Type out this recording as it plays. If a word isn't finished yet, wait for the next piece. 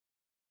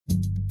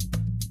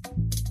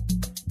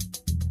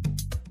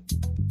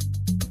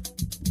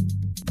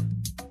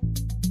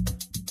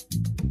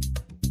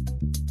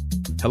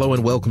Hello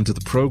and welcome to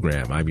the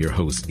program. I'm your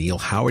host, Neil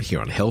Howard, here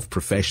on Health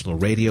Professional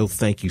Radio.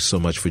 Thank you so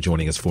much for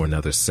joining us for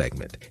another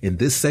segment. In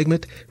this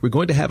segment, we're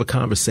going to have a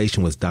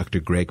conversation with Dr.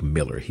 Gregg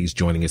Miller. He's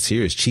joining us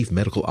here as Chief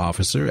Medical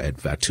Officer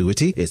at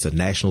Vituity. It's a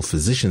national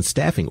physician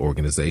staffing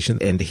organization,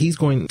 and he's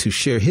going to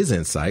share his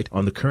insight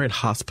on the current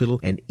hospital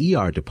and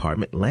ER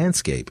department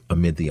landscape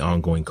amid the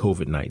ongoing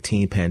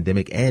COVID-19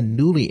 pandemic and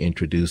newly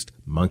introduced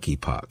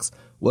monkeypox.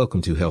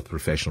 Welcome to Health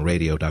Professional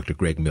Radio, Dr.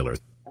 Gregg Miller.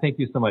 Thank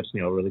you so much,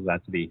 Neil. Really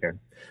glad to be here.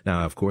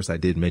 Now, of course, I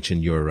did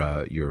mention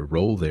your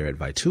role there at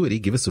Vituity.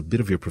 Give us a bit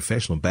of your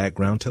professional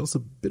background. Tell us a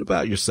bit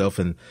about yourself,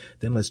 and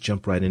then let's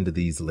jump right into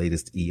these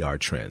latest ER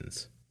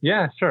trends.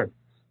 Yeah, sure.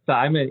 So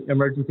I'm an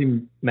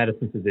emergency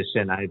medicine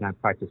physician. I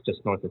practice just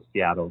north of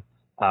Seattle,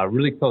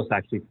 really close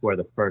actually to where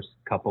the first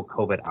couple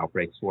COVID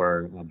outbreaks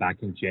were back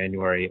in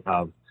January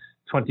of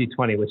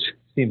 2020, which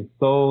seems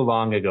so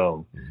long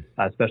ago,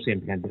 especially in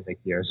pandemic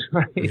years,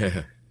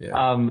 right?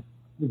 Yeah.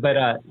 But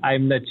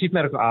I'm the Chief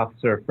Medical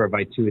Officer for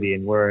Vituity,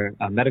 and we're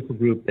a medical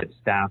group that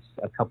staffs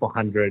a couple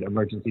hundred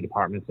emergency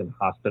departments and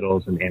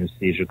hospitals and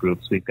anesthesia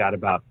groups. We've got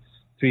about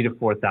 3,000 to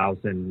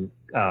 4,000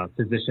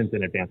 physicians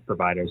and advanced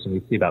providers, and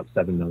we see about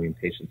 7 million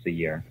patients a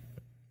year.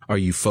 Are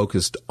you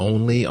focused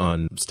only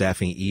on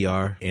staffing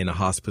ER in a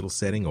hospital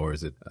setting, or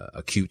is it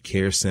acute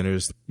care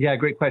centers? Yeah,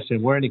 great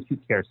question. We're in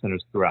acute care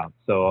centers throughout.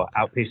 So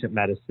outpatient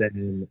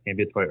medicine,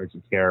 ambulatory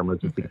urgent care,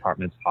 emergency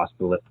departments,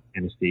 hospital,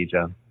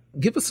 anesthesia.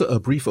 Give us a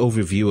brief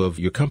overview of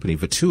your company,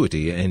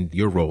 Vituity, and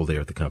your role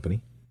there at the company.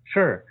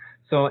 Sure.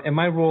 So in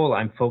my role,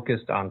 I'm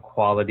focused on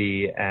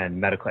quality and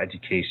medical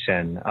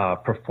education,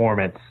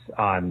 performance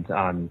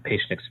on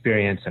patient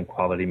experience and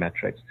quality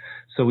metrics.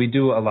 So we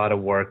do a lot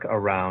of work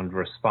around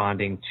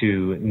responding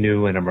to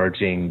new and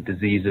emerging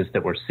diseases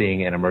that we're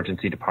seeing in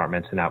emergency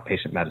departments and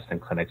outpatient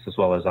medicine clinics, as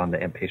well as on the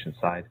inpatient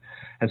side.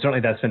 And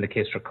certainly that's been the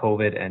case for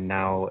COVID, and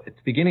now it's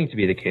beginning to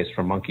be the case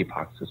for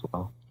monkeypox as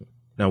well.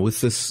 Now,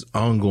 with this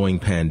ongoing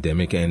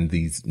pandemic and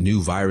these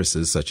new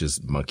viruses such as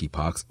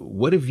monkeypox,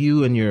 what have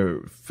you and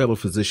your fellow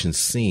physicians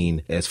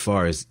seen as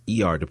far as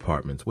ER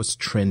departments? What's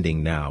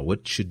trending now?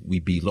 What should we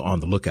be on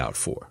the lookout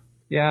for?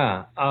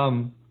 Yeah,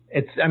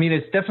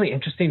 it's definitely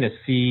interesting to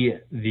see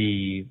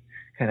the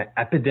kind of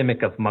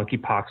epidemic of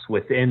monkeypox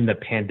within the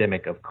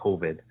pandemic of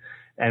COVID.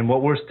 And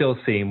what we're still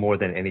seeing more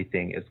than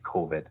anything is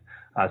COVID.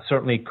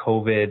 Certainly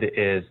COVID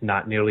is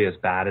not nearly as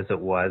bad as it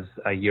was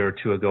a year or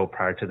two ago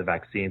prior to the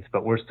vaccines,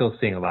 but we're still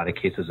seeing a lot of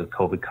cases of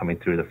COVID coming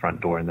through the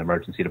front door in the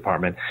emergency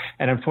department.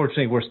 And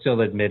unfortunately, we're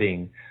still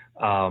admitting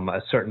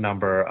a certain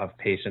number of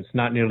patients,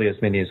 not nearly as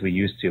many as we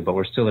used to, but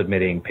we're still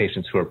admitting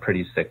patients who are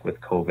pretty sick with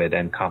COVID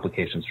and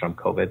complications from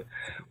COVID.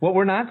 What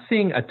we're not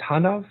seeing a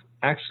ton of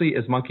actually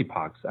is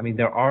monkeypox. I mean,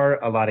 there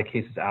are a lot of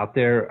cases out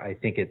there. I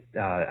think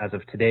as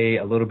of today,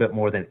 a little bit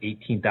more than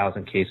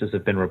 18,000 cases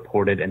have been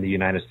reported in the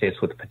United States,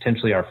 with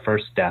potentially our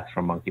first death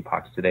from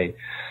monkeypox today.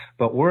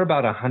 But we're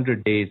about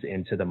 100 days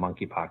into the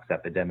monkeypox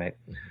epidemic.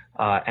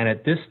 And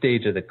at this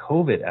stage of the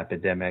COVID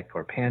epidemic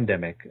or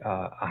pandemic,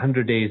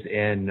 100 days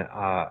in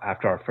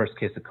after our first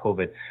case of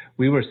COVID,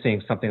 we were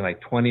seeing something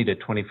like 20 to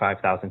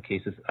 25,000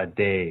 cases a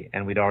day,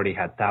 and we'd already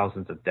had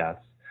thousands of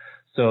deaths.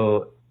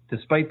 So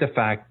despite the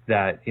fact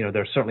that,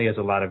 there certainly is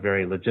a lot of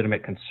very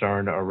legitimate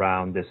concern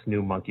around this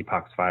new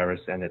monkeypox virus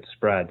and its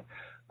spread,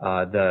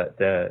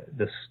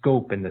 the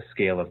scope and the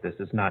scale of this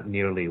is not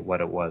nearly what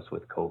it was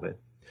with COVID.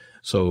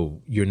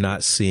 So you're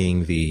not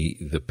seeing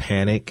the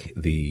panic,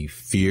 the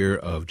fear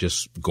of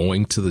just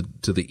going to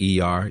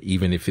the ER,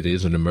 even if it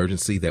is an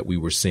emergency, that we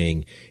were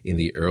seeing in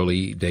the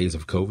early days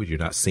of COVID? You're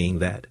not seeing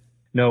that?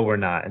 No, we're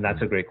not. And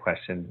that's a great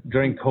question.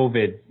 During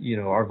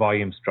COVID, our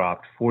volumes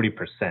dropped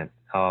 40%.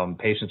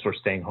 Patients were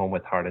staying home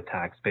with heart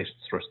attacks. Patients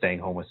were staying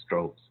home with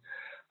strokes.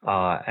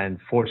 And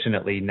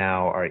fortunately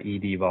now our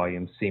ED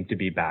volumes seem to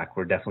be back.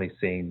 We're definitely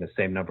seeing the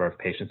same number of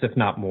patients, if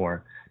not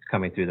more,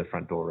 coming through the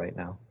front door right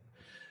now.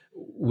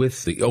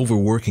 With the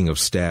overworking of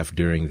staff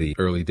during the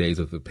early days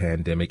of the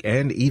pandemic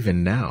and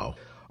even now,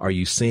 are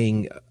you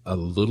seeing a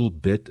little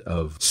bit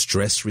of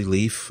stress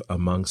relief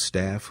among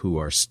staff who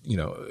are,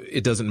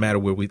 it doesn't matter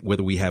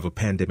whether we have a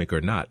pandemic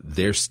or not,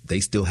 they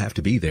still have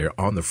to be there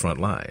on the front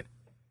line?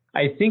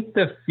 I think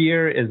the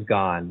fear is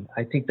gone.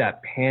 I think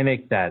that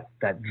panic, that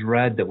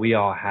dread that we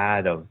all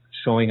had of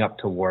showing up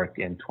to work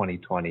in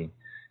 2020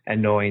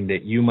 and knowing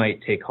that you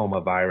might take home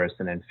a virus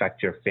and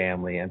infect your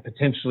family, and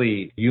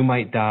potentially you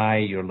might die,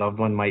 your loved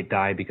one might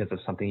die because of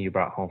something you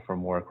brought home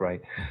from work, right?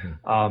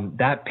 Mm-hmm.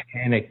 That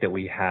panic that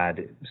we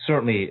had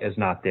certainly is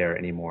not there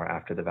anymore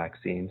after the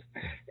vaccines.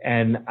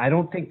 And I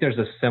don't think there's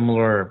a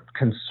similar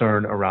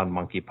concern around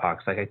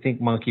monkeypox. I think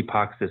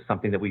monkeypox is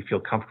something that we feel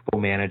comfortable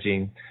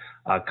managing.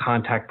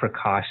 Contact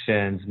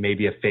precautions,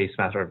 maybe a face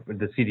mask, or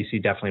the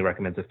CDC definitely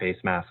recommends a face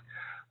mask.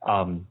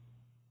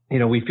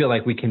 We feel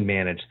like we can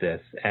manage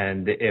this.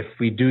 And if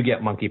we do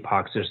get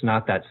monkeypox, there's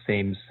not that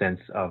same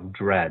sense of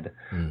dread.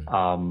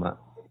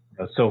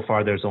 So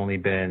far, there's only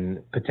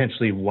been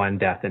potentially one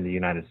death in the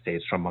United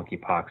States from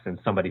monkeypox, and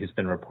somebody who's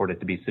been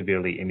reported to be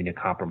severely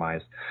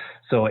immunocompromised.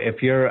 So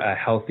if you're a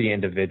healthy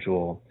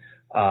individual,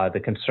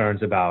 the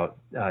concerns about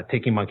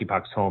taking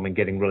monkeypox home and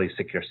getting really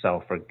sick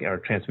yourself or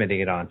transmitting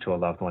it on to a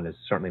loved one is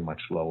certainly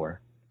much lower.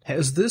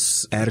 Has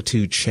this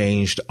attitude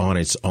changed on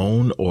its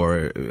own,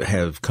 or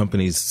have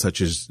companies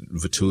such as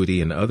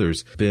Vituity and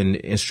others been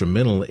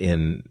instrumental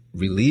in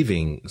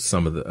relieving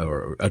some of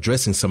or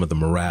addressing some of the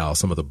morale,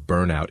 some of the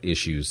burnout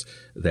issues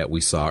that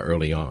we saw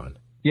early on?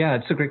 Yeah,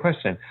 it's a great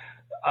question.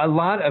 A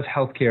lot of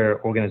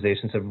healthcare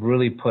organizations have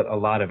really put a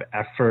lot of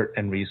effort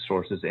and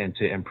resources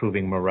into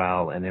improving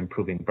morale and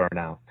improving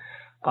burnout.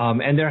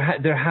 And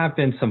there have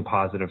been some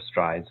positive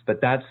strides,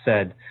 but that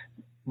said,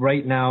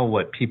 right now,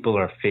 what people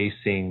are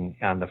facing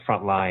on the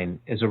front line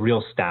is a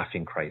real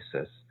staffing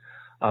crisis.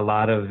 A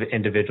lot of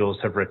individuals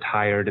have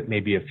retired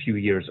maybe a few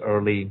years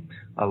early.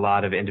 A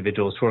lot of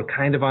individuals who are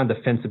kind of on the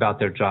fence about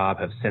their job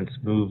have since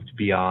moved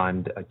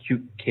beyond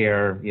acute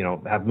care,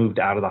 have moved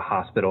out of the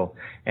hospital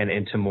and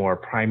into more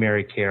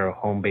primary care,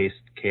 home-based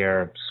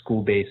care,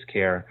 school-based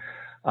care.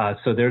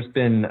 So there's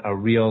been a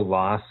real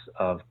loss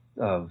of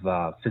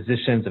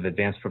physicians, of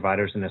advanced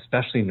providers, and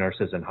especially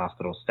nurses and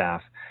hospital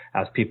staff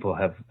as people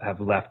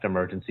have left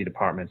emergency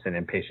departments and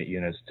inpatient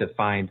units to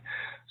find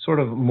sort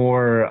of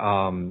more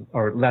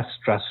or less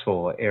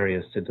stressful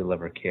areas to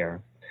deliver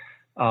care.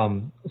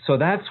 So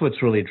that's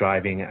what's really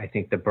driving, I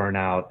think, the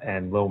burnout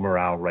and low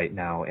morale right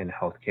now in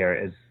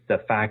healthcare is the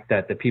fact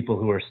that the people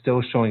who are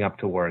still showing up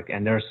to work,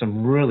 and there are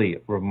some really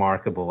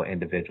remarkable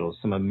individuals,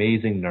 some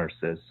amazing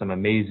nurses, some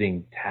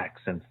amazing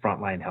techs and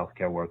frontline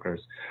healthcare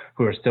workers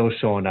who are still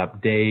showing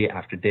up day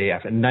after day,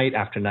 after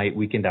night,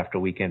 weekend after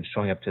weekend,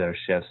 showing up to their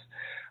shifts.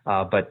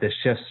 But the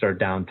shifts are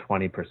down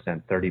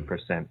 20%,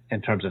 30%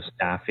 in terms of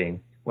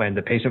staffing, when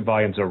the patient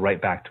volumes are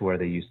right back to where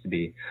they used to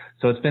be.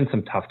 So it's been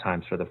some tough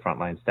times for the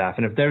frontline staff.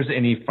 And if there's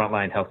any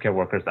frontline healthcare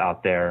workers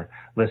out there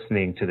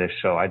listening to this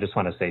show, I just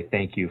want to say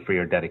thank you for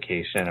your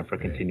dedication and for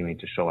continuing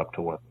to show up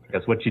to work,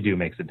 because what you do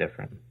makes a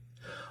difference.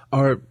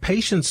 Are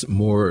patients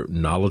more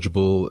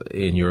knowledgeable,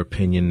 in your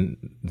opinion,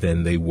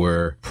 than they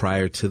were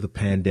prior to the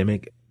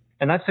pandemic?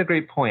 And that's a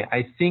great point.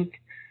 I think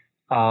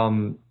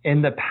in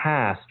the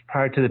past,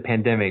 prior to the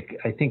pandemic,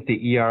 I think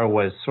the ER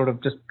was sort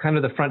of just kind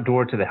of the front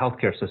door to the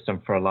healthcare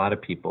system for a lot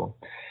of people.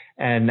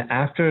 And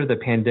after the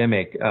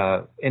pandemic,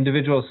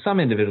 some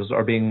individuals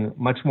are being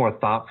much more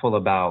thoughtful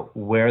about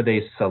where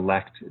they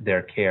select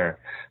their care.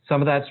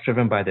 Some of that's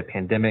driven by the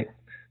pandemic.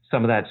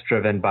 Some of that's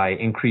driven by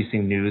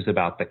increasing news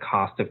about the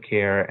cost of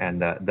care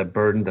and the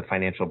burden, the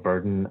financial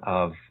burden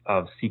of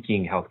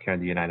seeking healthcare in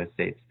the United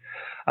States.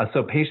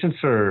 So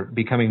patients are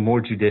becoming more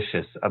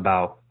judicious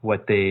about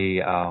what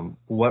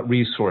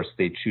resource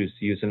they choose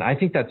to use. And I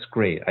think that's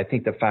great. I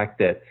think the fact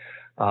that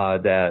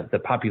the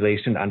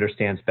population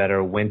understands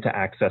better when to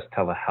access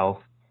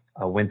telehealth,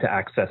 when to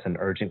access an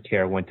urgent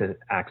care, when to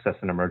access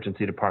an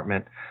emergency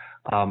department,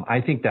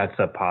 I think that's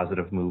a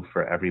positive move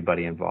for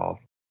everybody involved.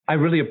 I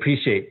really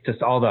appreciate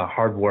just all the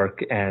hard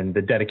work and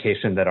the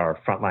dedication that our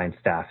frontline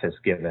staff has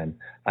given.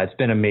 It's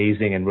been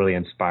amazing and really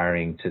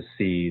inspiring to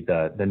see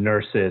the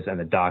nurses and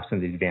the docs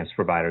and the advanced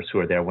providers who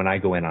are there when I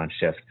go in on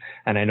shift.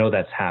 And I know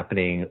that's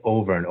happening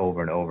over and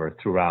over and over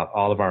throughout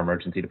all of our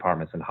emergency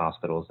departments and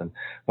hospitals. And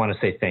want to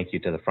say thank you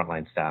to the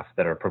frontline staff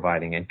that are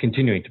providing and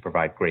continuing to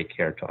provide great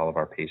care to all of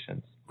our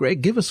patients.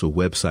 Greg, give us a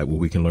website where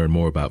we can learn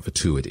more about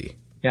Vituity.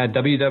 Yeah,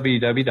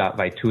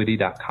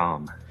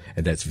 www.vituity.com.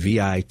 And that's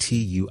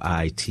VITUITY.com,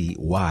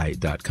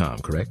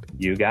 correct?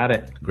 You got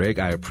it. Greg,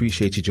 I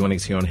appreciate you joining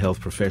us here on Health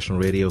Professional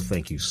Radio.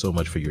 Thank you so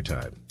much for your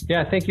time.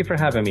 Yeah, thank you for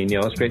having me,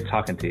 Neil. It's great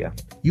talking to you.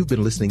 You've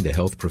been listening to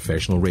Health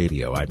Professional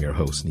Radio. I'm your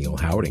host, Neil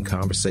Howard, in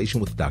conversation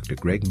with Dr.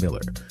 Gregg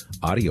Miller.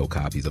 Audio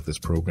copies of this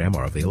program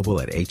are available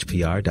at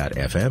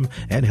hpr.fm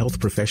and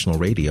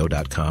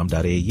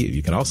healthprofessionalradio.com.au.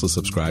 You can also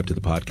subscribe to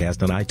the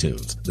podcast on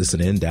iTunes.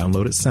 Listen in,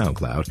 download it,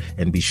 SoundCloud,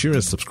 and be sure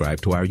to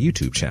subscribe to our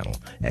YouTube channel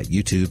at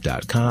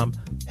youtube.com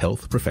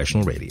Health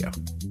Professional Radio.